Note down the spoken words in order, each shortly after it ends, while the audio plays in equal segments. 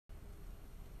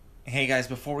Hey guys,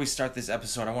 before we start this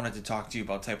episode, I wanted to talk to you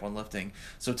about Type 1 Lifting.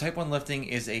 So Type 1 Lifting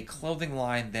is a clothing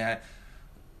line that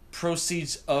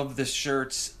proceeds of the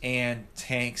shirts and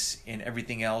tanks and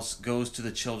everything else goes to the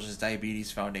Children's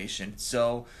Diabetes Foundation.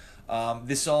 So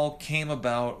this all came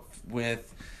about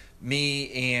with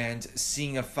me and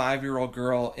seeing a 5-year-old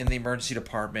girl in the emergency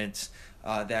department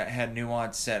that had new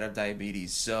onset of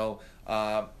diabetes. So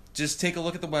just take a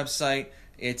look at the website.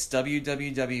 It's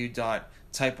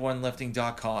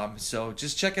www.type1lifting.com. So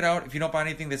just check it out. If you don't buy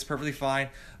anything, that's perfectly fine.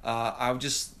 I would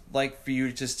just like for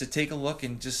you just to take a look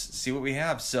and just see what we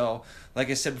have. So like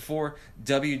I said before,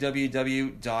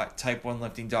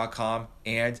 www.type1lifting.com.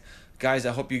 And guys,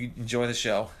 I hope you enjoy the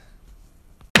show.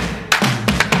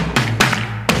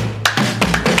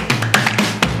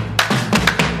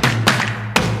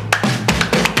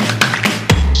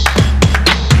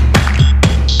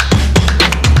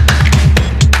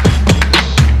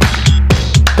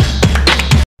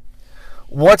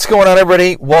 What's going on,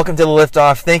 everybody? Welcome to the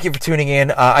Liftoff. Thank you for tuning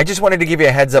in. I just wanted to give you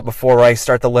a heads up before I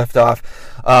start the Liftoff.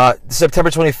 September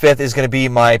 25th is going to be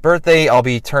my birthday. I'll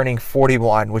be turning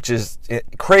 41, which is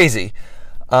crazy.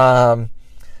 I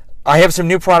have some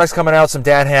new products coming out, some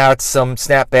dad hats, some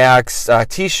snapbacks,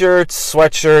 t-shirts,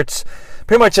 sweatshirts,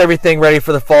 pretty much everything ready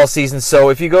for the fall season. So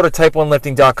if you go to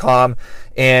type1lifting.com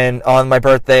and on my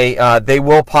birthday, they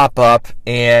will pop up,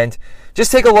 and just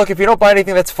take a look. If you don't buy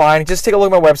anything, that's fine. Just take a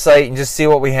look at my website and just see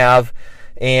what we have.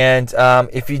 And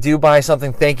if you do buy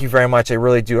something, thank you very much. I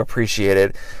really do appreciate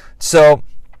it. So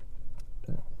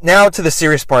now to the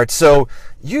serious part. So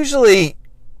usually,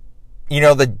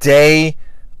 the day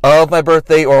of my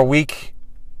birthday or a week,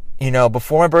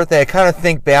 before my birthday, I kind of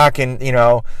think back and,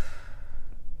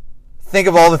 think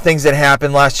of all the things that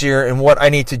happened last year and what I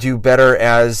need to do better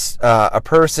as a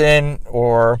person,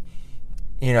 or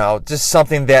just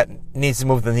something that needs to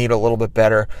move the needle a little bit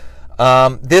better.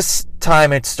 This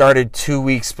time it started 2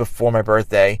 weeks before my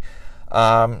birthday.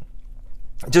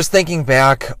 Just thinking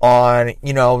back on,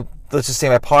 let's just say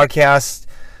my podcast,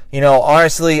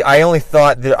 honestly, I only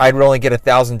thought that I'd only get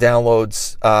 1,000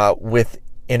 downloads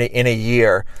in a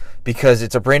year, because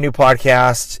it's a brand new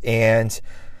podcast and,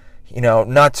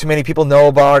 not too many people know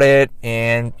about it.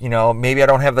 And, maybe I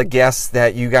don't have the guests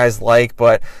that you guys like,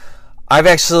 but I've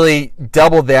actually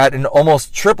doubled that and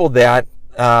almost tripled that.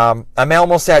 I'm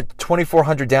almost at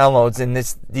 2,400 downloads, and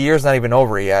the year's not even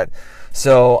over yet.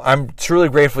 So I'm truly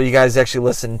grateful you guys actually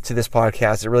listen to this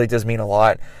podcast. It really does mean a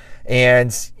lot.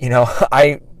 And,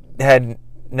 I had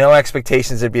no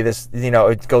expectations it'd be this,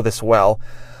 it'd go this well.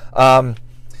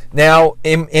 Now,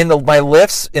 my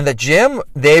lifts in the gym,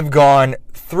 they've gone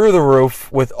through the roof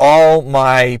with all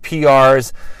my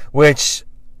PRs, which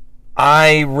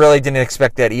I really didn't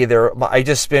expect that either. I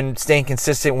just been staying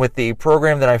consistent with the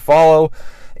program that I follow,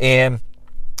 and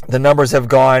the numbers have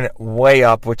gone way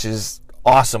up, which is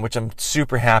awesome, which I'm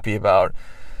super happy about.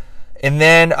 And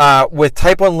then with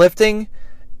Type 1 Lifting,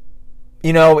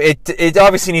 it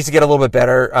obviously needs to get a little bit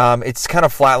better. It's kind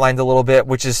of flatlined a little bit,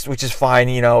 which is fine.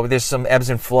 There's some ebbs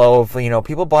and flow of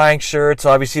people buying shirts.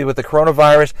 Obviously, with the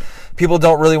coronavirus, people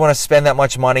don't really want to spend that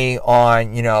much money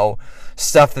on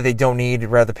stuff that they don't need.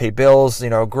 Rather pay bills,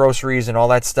 groceries and all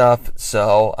that stuff.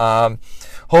 So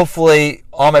hopefully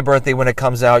on my birthday when it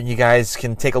comes out, you guys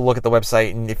can take a look at the website,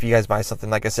 and if you guys buy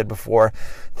something, like I said before,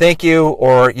 thank you.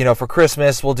 Or for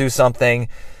Christmas we'll do something.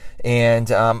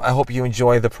 And I hope you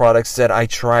enjoy the products that I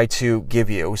try to give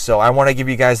you. So I want to give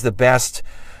you guys the best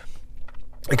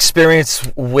experience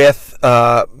with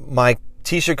my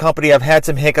t-shirt company. I've had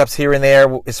some hiccups here and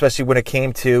there, especially when it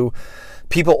came to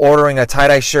people ordering a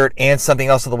tie-dye shirt and something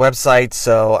else on the website.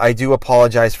 So I do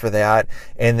apologize for that.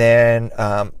 And then,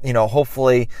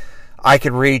 hopefully I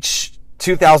could reach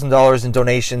 $2,000 in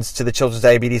donations to the Children's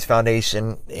Diabetes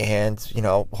Foundation. And,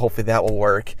 hopefully that will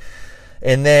work.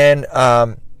 And then,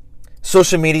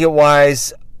 social media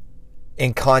wise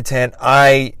in content,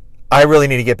 I really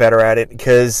need to get better at it,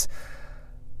 because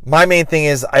my main thing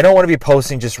is I don't want to be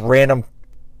posting just random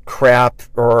crap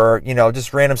or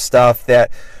just random stuff that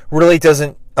really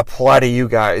doesn't apply to you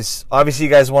guys. Obviously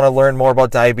you guys want to learn more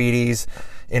about diabetes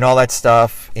and all that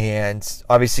stuff, and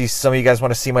obviously some of you guys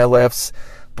want to see my lifts,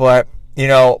 but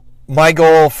my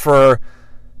goal for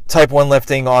Type 1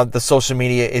 Lifting on the social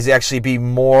media is actually be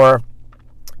more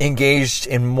engaged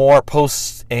in more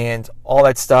posts and all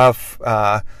that stuff.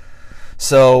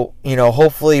 So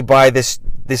hopefully by this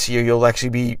year you'll actually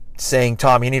be saying,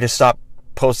 Tom, you need to stop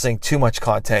posting too much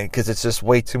content, because it's just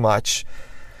way too much.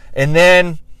 And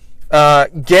then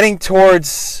getting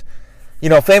towards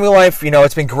family life,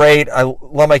 it's been great. I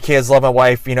love my kids, love my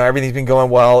wife, everything's been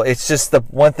going well. It's just the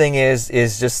one thing is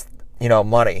just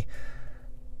money.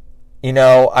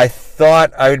 I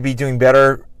thought I would be doing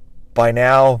better by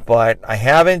now, but I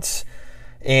haven't.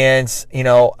 And,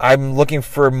 I'm looking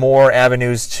for more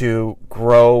avenues to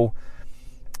grow,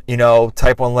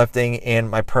 Type 1 lifting and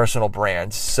my personal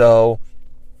brand. So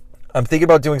I'm thinking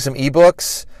about doing some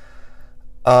ebooks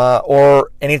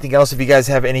or anything else. If you guys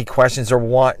have any questions or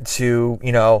want to,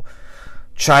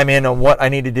 chime in on what I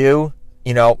need to do,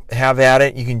 have at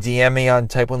it. You can DM me on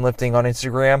Type 1 Lifting on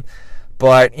Instagram.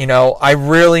 But, I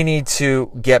really need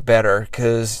to get better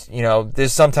because,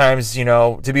 there's sometimes,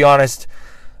 to be honest,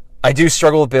 I do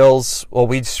struggle with bills. Well,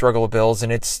 we struggle with bills,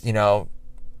 and it's,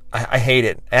 I hate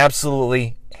it.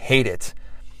 Absolutely hate it.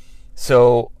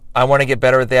 So I want to get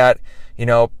better at that,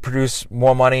 produce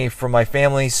more money for my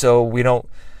family so we don't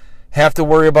have to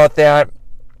worry about that.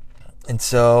 And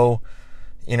so,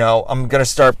 I'm going to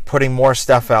start putting more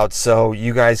stuff out so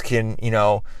you guys can,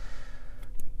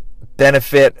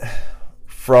 benefit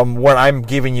from what I'm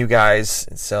giving you guys.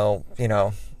 So,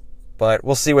 but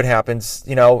we'll see what happens.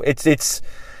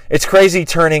 It's crazy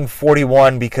turning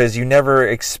 41 because you never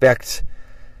expect,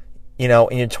 in your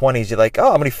 20s, you're like, oh,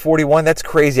 I'm only 41. That's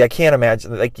crazy. I can't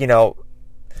imagine. Like,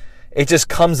 it just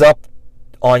comes up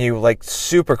on you like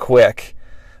super quick.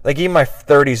 Like even my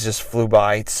 30s just flew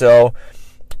by. So,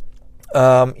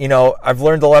 I've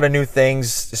learned a lot of new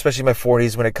things, especially in my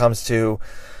 40s when it comes to,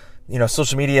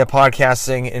 social media,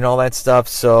 podcasting, and all that stuff.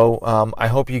 So I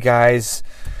hope you guys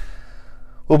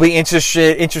will be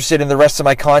interested in the rest of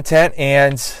my content,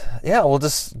 and yeah, we'll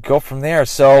just go from there.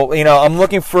 So, I'm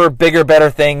looking for bigger, better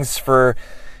things for,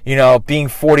 being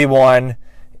 41.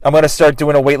 I'm going to start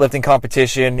doing a weightlifting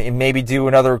competition and maybe do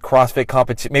another CrossFit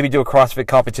competition, maybe do a CrossFit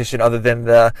competition other than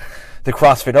the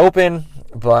CrossFit Open.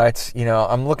 But,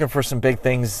 I'm looking for some big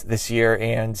things this year,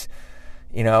 and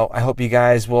I hope you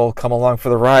guys will come along for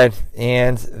the ride.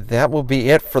 And that will be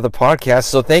it for the podcast.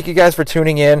 So thank you guys for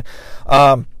tuning in.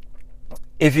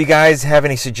 If you guys have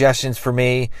any suggestions for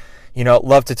me,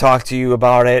 love to talk to you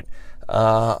about it.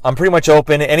 I'm pretty much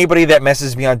open. Anybody that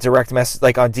messages me on direct message,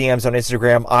 like on DMs on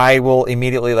Instagram, I will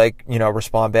immediately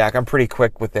respond back. I'm pretty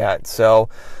quick with that. So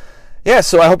yeah,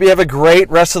 so I hope you have a great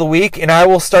rest of the week, and I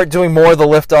will start doing more of the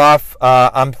lift off.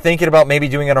 I'm thinking about maybe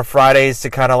doing it on Fridays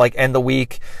to kind of end the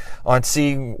week on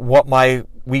seeing what my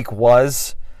week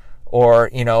was, or,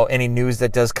 any news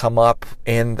that does come up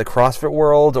in the CrossFit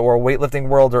world or weightlifting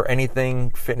world or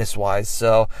anything fitness-wise.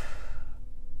 So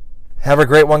have a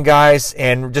great one, guys.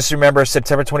 And just remember,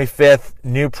 September 25th,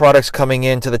 new products coming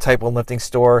into the Type 1 Lifting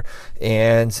store.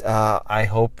 And I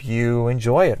hope you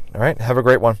enjoy it. All right, have a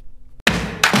great one.